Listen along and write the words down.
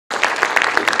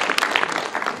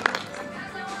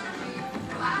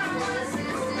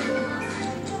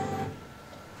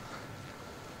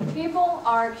People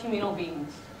are communal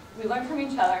beings. We learn from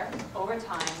each other over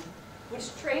time, which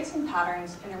traits and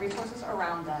patterns in the resources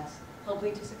around us help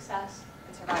lead to success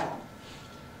and survival.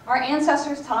 Our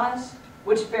ancestors taught us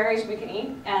which berries we can eat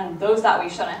and those that we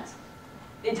shouldn't.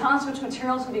 They taught us which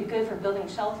materials would be good for building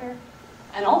shelter,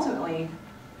 and ultimately,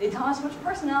 they taught us which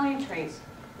personality traits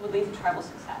would lead to tribal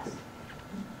success.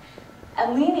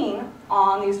 And leaning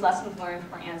on these lessons learned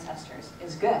from our ancestors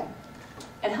is good.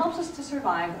 It helps us to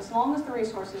survive as long as the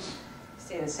resources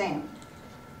stay the same.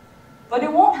 But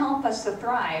it won't help us to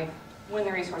thrive when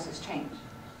the resources change.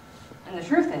 And the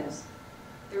truth is,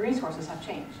 the resources have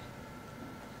changed.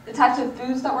 The types of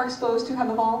foods that we're exposed to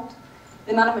have evolved.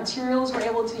 The amount of materials we're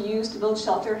able to use to build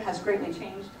shelter has greatly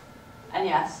changed. And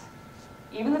yes,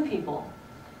 even the people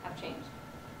have changed.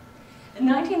 In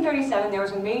 1937, there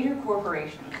was a major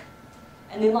corporation,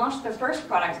 and they launched their first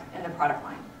product in the product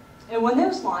line. And when it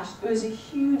was launched, it was a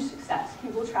huge success.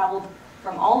 People traveled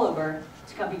from all over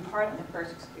to come be part of the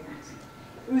first experience.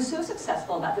 It was so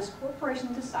successful that this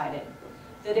corporation decided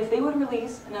that if they would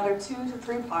release another 2 to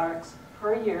 3 products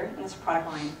per year in this product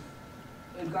line,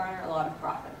 it would garner a lot of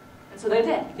profit. And so they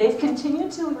did. They've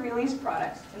continued to release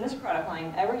products in this product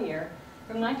line every year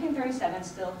from 1937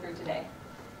 still through today.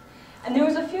 And there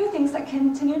was a few things that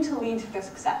continued to lead to their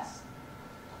success.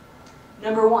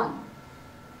 Number 1,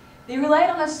 they relied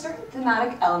on a certain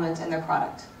thematic element in their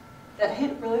product that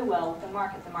hit really well with the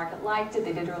market. The market liked it,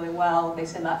 they did really well, they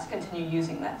said, let's continue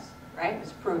using this, right?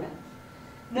 It's proven.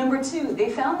 Number 2, they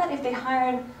found that if they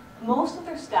hired most of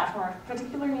their staff from a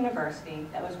particular university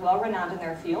that was well-renowned in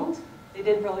their field, they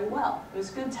did really well. It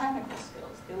was good technical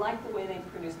skills. They liked the way they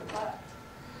produced the product.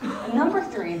 And number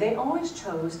 3, they always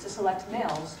chose to select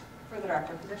males for the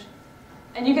director position.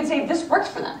 And you could say this worked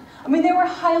for them. I mean, they were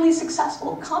highly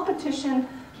successful. Competition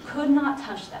could not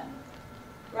touch them,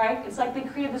 right? It's like they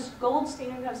created this gold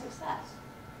standard of success.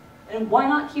 And why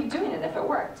not keep doing it if it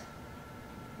worked?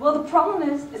 Well, the problem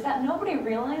is that nobody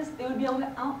realized they would be able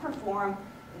to outperform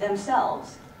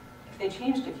themselves if they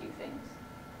changed a few things.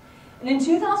 And in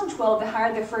 2012, they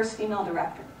hired their first female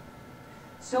director.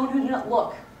 Someone who didn't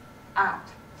look,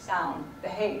 act, sound,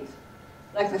 behave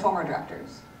like the former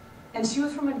directors. And she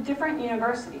was from a different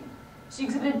university. She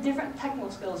exhibited different technical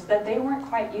skills that they weren't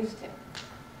quite used to.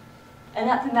 And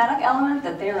that thematic element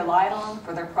that they relied on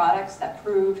for their products that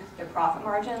proved their profit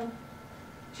margin,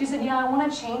 she said, yeah, I want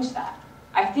to change that.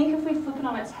 I think if we flip it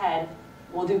on its head,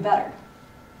 we'll do better.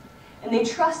 And they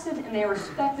trusted and they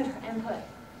respected her input,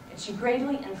 and she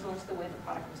greatly influenced the way the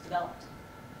product was developed.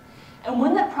 And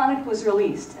when that product was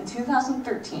released in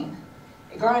 2013,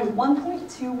 it garnered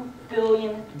 $1.2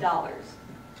 billion.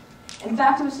 In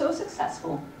fact, it was so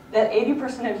successful that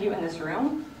 80% of you in this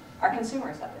room are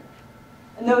consumers of it.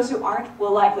 And those who aren't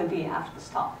will likely be after this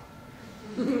talk.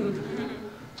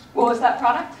 What was that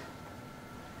product?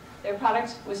 Their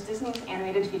product was Disney's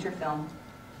animated feature film,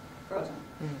 Frozen.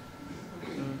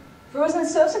 Frozen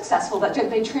is so successful that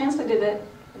they translated it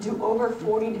into over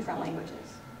 40 different languages.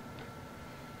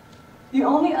 The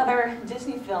only other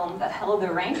Disney film that held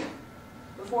their rank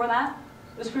before that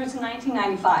was produced in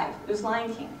 1995. It was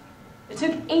Lion King. It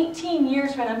took 18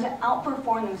 years for them to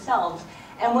outperform themselves,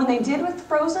 and when they did with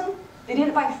Frozen, they did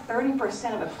it by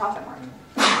 30% of a profit margin.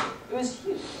 It was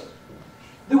huge.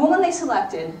 The woman they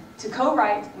selected to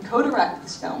co-write and co-direct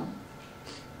this film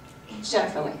is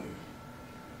Jennifer Lee.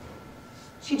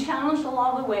 She challenged a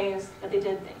lot of the ways that they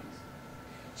did things.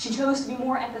 She chose to be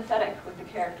more empathetic with the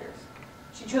characters.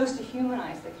 She chose to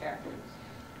humanize the characters.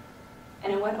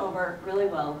 And it went over really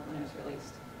well when it was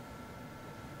released.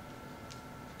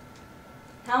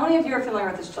 How many of you are familiar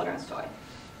with this children's toy?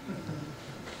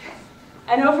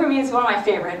 I know for me it's one of my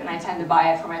favorite, and I tend to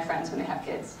buy it for my friends when they have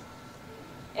kids.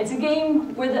 It's a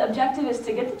game where the objective is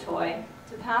to get the toy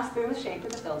to pass through the shape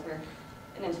of the filter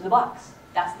and into the box.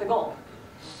 That's the goal.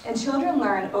 And children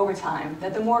learn over time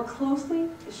that the more closely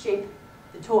the shape,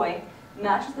 the toy,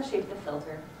 matches the shape of the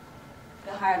filter,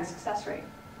 the higher the success rate.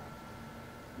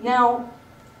 Now,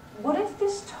 what if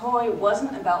this toy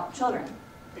wasn't about children?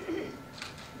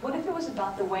 What if it was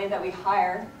about the way that we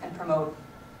hire and promote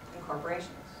in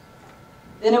corporations?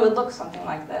 Then it would look something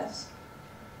like this.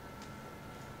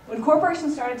 When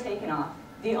corporations started taking off,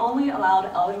 they only allowed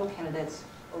eligible candidates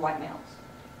were white males.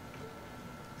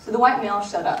 So the white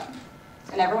males showed up,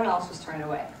 and everyone else was turned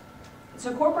away. And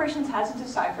so corporations had to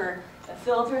decipher a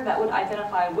filter that would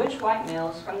identify which white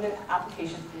males from the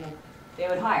application pool they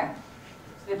would hire.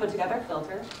 So they put together a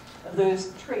filter of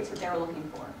those traits that they were looking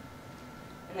for,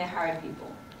 and they hired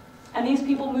people. And these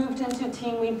people moved into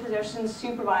team lead positions,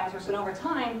 supervisors, and over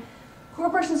time,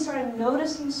 corporations started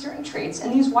noticing certain traits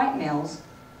in these white males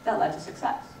that led to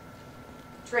success.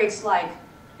 Traits like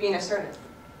being assertive,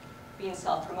 being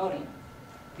self-promoting,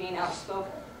 being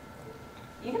outspoken,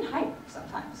 even hype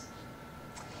sometimes.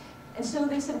 And so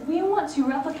they said, we want to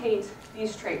replicate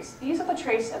these traits. These are the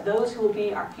traits of those who will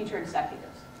be our future executives.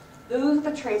 Those are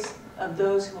the traits of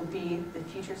those who will be the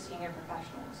future senior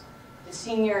professionals, the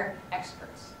senior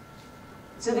experts.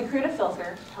 So they created a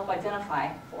filter to help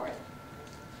identify for it.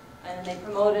 And then they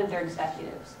promoted their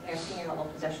executives in their senior level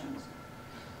positions.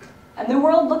 And the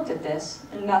world looked at this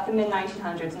in about the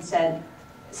mid-1900s and said,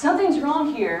 something's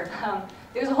wrong here.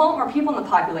 There's a whole lot more people in the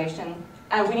population,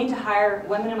 and we need to hire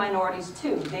women and minorities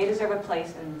too. They deserve a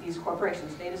place in these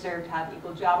corporations. They deserve to have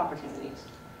equal job opportunities.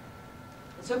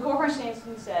 And so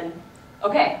corporations said,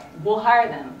 okay, we'll hire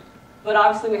them, but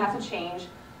obviously we have to change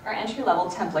our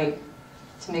entry-level template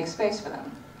to make space for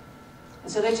them.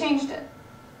 And so they changed it.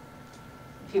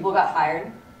 People got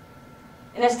hired.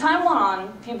 And as time went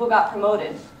on, people got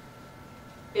promoted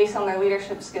based on their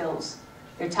leadership skills,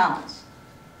 their talents.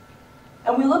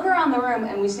 And we look around the room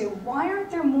and we say, why aren't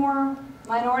there more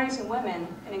minorities and women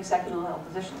in executive level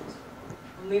positions,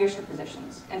 in leadership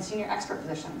positions, and senior expert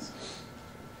positions?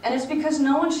 And it's because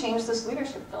no one changed this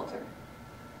leadership filter.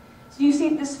 So you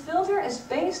see, this filter is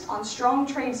based on strong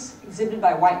traits exhibited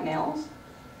by white males,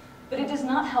 but it does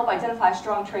not help identify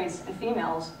strong traits in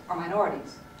females or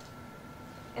minorities.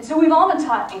 And so we've all been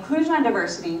taught inclusion and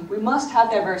diversity. We must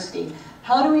have diversity.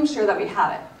 How do we ensure that we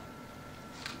have it?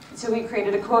 And so we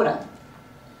created a quota.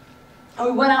 And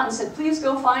we went out and said, please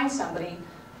go find somebody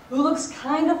who looks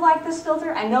kind of like this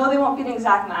filter. I know they won't be an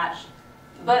exact match,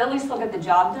 but at least they'll get the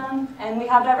job done, and we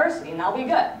have diversity, and that'll be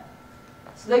good.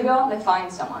 So they go out and they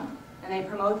find someone, and they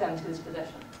promote them to this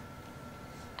position.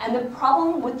 And the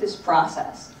problem with this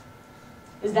process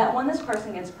is that when this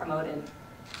person gets promoted,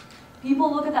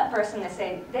 people look at that person and they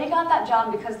say, they got that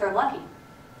job because they're lucky.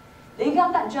 They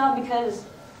got that job because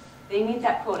they meet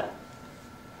that quota.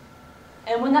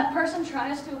 And when that person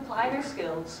tries to apply their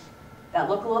skills that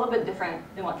look a little bit different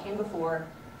than what came before,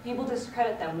 people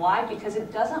discredit them. Why? Because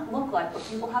it doesn't look like what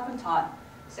people have been taught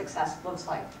success looks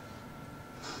like.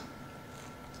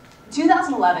 In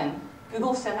 2011,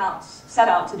 Google set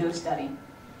out to do a study.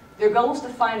 Their goal was to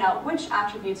find out which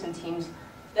attributes in teams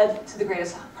led to the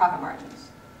greatest profit margins.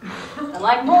 And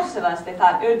like most of us, they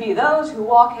thought it would be those who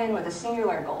walk in with a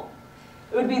singular goal.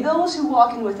 It would be those who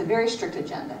walk in with a very strict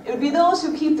agenda. It would be those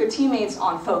who keep their teammates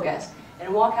on focus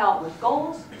and walk out with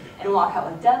goals and walk out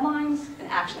with deadlines and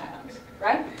action items,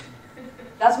 right?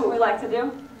 That's what we like to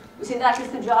do. We say that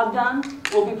gets the job done,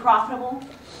 we'll be profitable.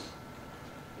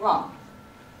 Wrong.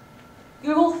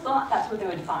 Google thought that's what they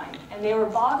would find, and they were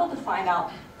boggled to find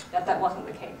out that that wasn't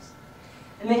the case.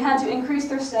 And they had to increase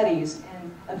their studies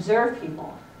and observe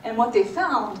people. And what they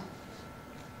found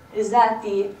is that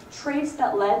the traits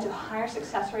that led to higher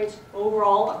success rates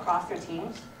overall across their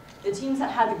teams, the teams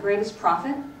that had the greatest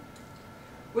profit,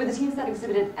 were the teams that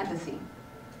exhibited empathy,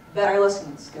 better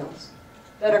listening skills,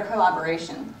 better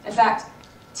collaboration. In fact,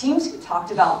 teams who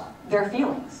talked about their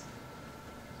feelings.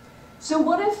 So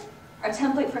what if our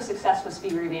template for success was to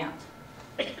be revamped?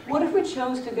 What if we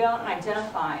chose to go out and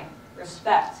identify,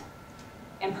 respect,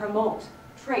 and promote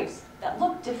traits that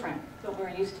look different than we're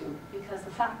used to? Because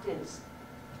the fact is,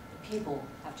 people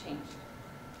have changed.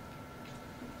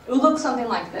 It would look something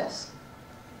like this.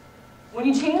 When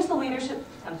you change the leadership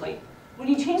template, when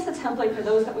you change the template for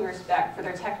those that we respect for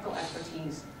their technical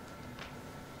expertise,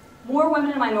 more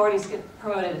women and minorities get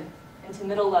promoted into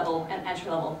middle-level and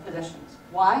entry-level positions.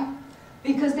 Why?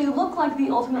 Because they look like the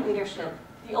ultimate leadership,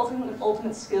 the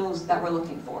ultimate skills that we're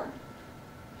looking for.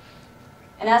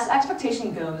 And as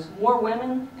expectation goes, more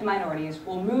women and minorities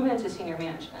will move into senior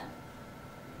management.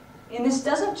 And this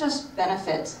doesn't just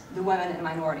benefit the women and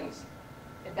minorities.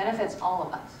 It benefits all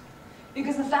of us.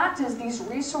 Because the fact is, these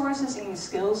resources and these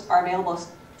skills are available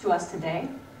to us today,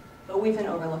 but we've been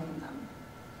overlooking them.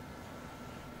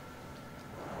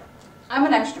 I'm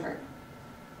an extrovert.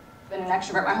 Been an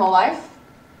extrovert my whole life.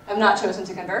 I've not chosen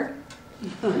to convert.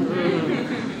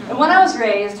 And when I was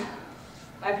raised,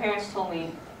 my parents told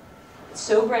me, it's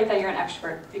so great that you're an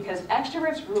extrovert because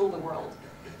extroverts rule the world.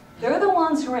 They're the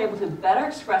ones who are able to better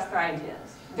express their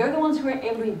ideas. They're the ones who are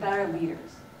able to be better leaders.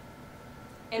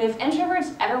 And if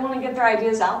introverts ever want to get their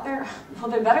ideas out there, well,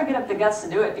 they better get up the guts to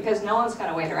do it because no one's going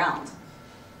to wait around.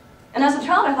 And as a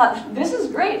child, I thought, this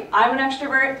is great. I'm an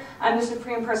extrovert. I'm the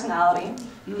supreme personality.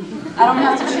 I don't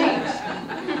have to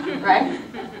change, right?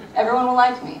 Everyone will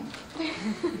like me.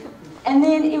 And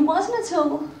then it wasn't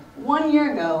until 1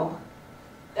 year ago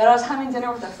that I was having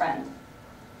dinner with a friend.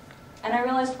 And I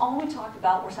realized all we talked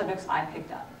about were subjects I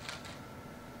picked up.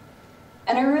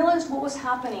 And I realized what was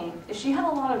happening is she had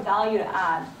a lot of value to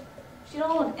add. She had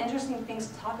all of interesting things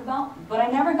to talk about, but I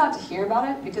never got to hear about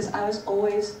it because I was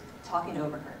always talking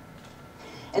over her.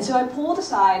 And so I pulled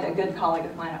aside a good colleague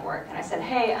of mine at work, and I said,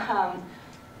 hey,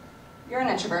 you're an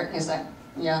introvert. And he's like,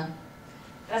 yeah. And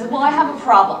I said, well, I have a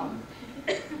problem.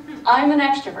 I'm an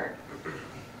extrovert.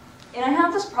 And I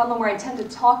have this problem where I tend to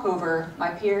talk over my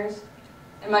peers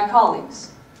and my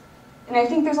colleagues. And I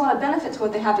think there's a lot of benefit to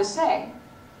what they have to say.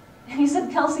 And he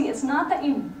said, Kelsey, it's not that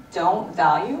you don't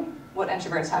value what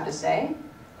introverts have to say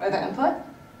or their input.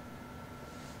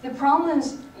 The problem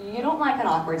is you don't like an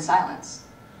awkward silence.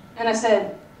 And I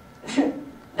said,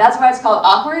 that's why it's called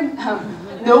awkward?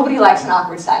 Nobody likes an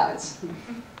awkward silence.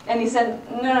 And he said,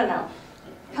 no.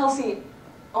 Kelsey,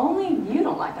 only you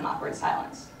don't like an awkward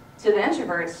silence. To the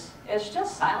introverts, it's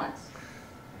just silence.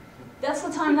 That's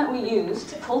the time that we use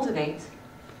to cultivate,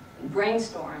 and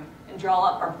brainstorm, and draw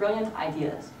up our brilliant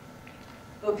ideas.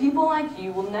 But people like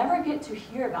you will never get to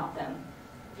hear about them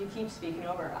if you keep speaking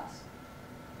over us.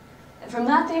 And from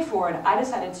that day forward, I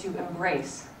decided to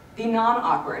embrace the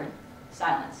non-awkward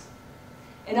silence.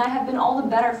 And I have been all the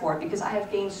better for it because I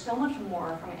have gained so much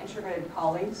more from my introverted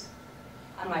colleagues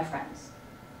and my friends.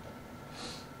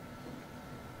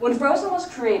 When Frozen was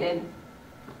created,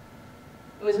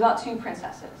 it was about two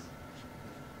princesses.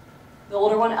 The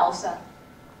older one, Elsa,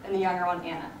 and the younger one,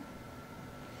 Anna.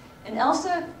 And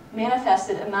Elsa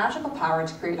manifested a magical power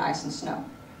to create ice and snow.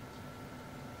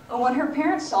 And when her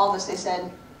parents saw this, they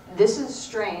said, this is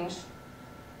strange,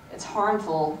 it's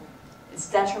harmful,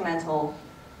 it's detrimental,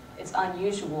 it's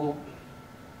unusual,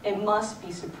 it must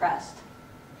be suppressed.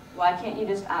 Why can't you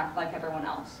just act like everyone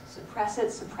else? Suppress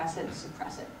it, suppress it,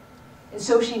 suppress it. And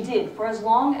so she did for as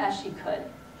long as she could,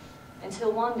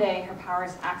 until one day her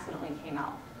powers accidentally came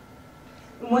out.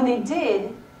 And when they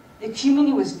did, the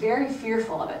community was very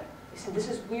fearful of it. They said, this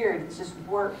is weird, this is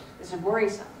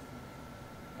worrisome.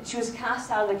 And she was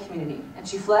cast out of the community, and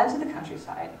she fled to the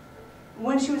countryside. And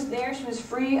when she was there, she was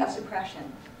free of suppression.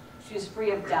 She was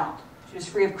free of doubt. She was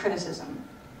free of criticism.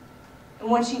 And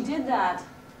when she did that,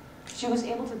 she was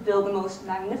able to build the most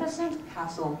magnificent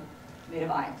castle made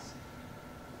of ice.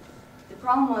 The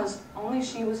problem was, only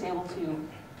she was able to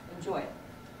enjoy it.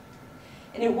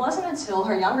 And it wasn't until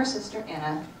her younger sister,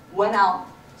 Anna, went out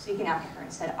seeking after her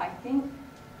and said, I think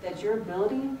that your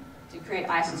ability to create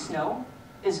ice and snow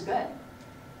is good.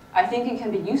 I think it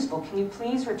can be useful. Can you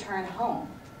please return home?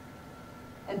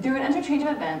 And through an interchange of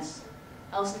events,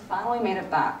 Elsa finally made it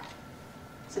back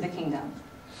to the kingdom.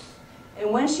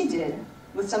 And when she did,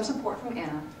 with some support from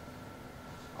Anna,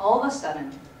 all of a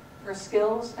sudden, her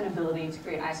skills and ability to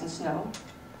create ice and snow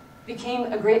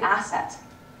became a great asset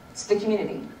to the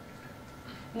community.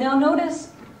 Now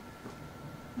notice,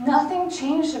 nothing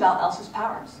changed about Elsa's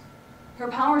powers. Her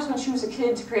powers when she was a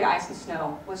kid to create ice and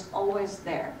snow was always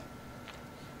there.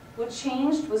 What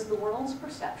changed was the world's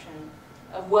perception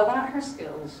of whether or not her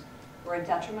skills were a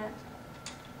detriment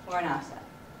or an asset.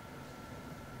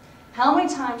 How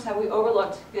many times have we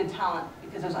overlooked good talent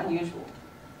because it was unusual,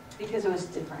 because it was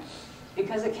different,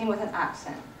 because it came with an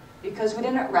accent, because we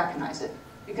didn't recognize it,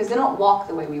 because they don't walk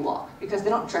the way we walk, because they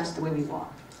don't dress the way we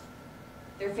walk.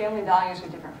 Their family values are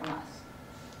different from us.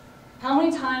 How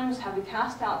many times have we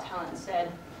cast out talent and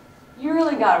said, you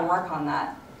really got to work on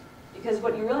that, because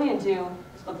what you really need to do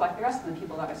is look like the rest of the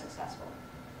people that are successful.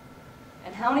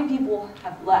 And how many people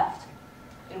have left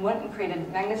and went and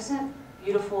created magnificent,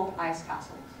 beautiful ice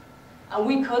castles? And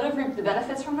we could have reaped the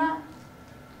benefits from that,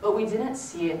 but we didn't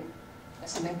see it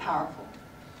as something powerful.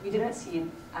 We didn't see it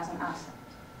as an asset.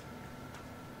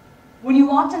 When you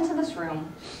walked into this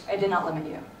room, I did not limit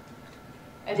you.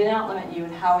 I did not limit you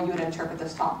in how you would interpret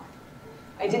this talk.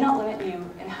 I did not limit you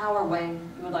in how or when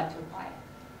you would like to apply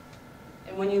it.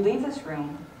 And when you leave this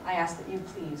room, I ask that you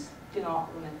please do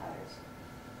not limit others.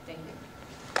 Thank you.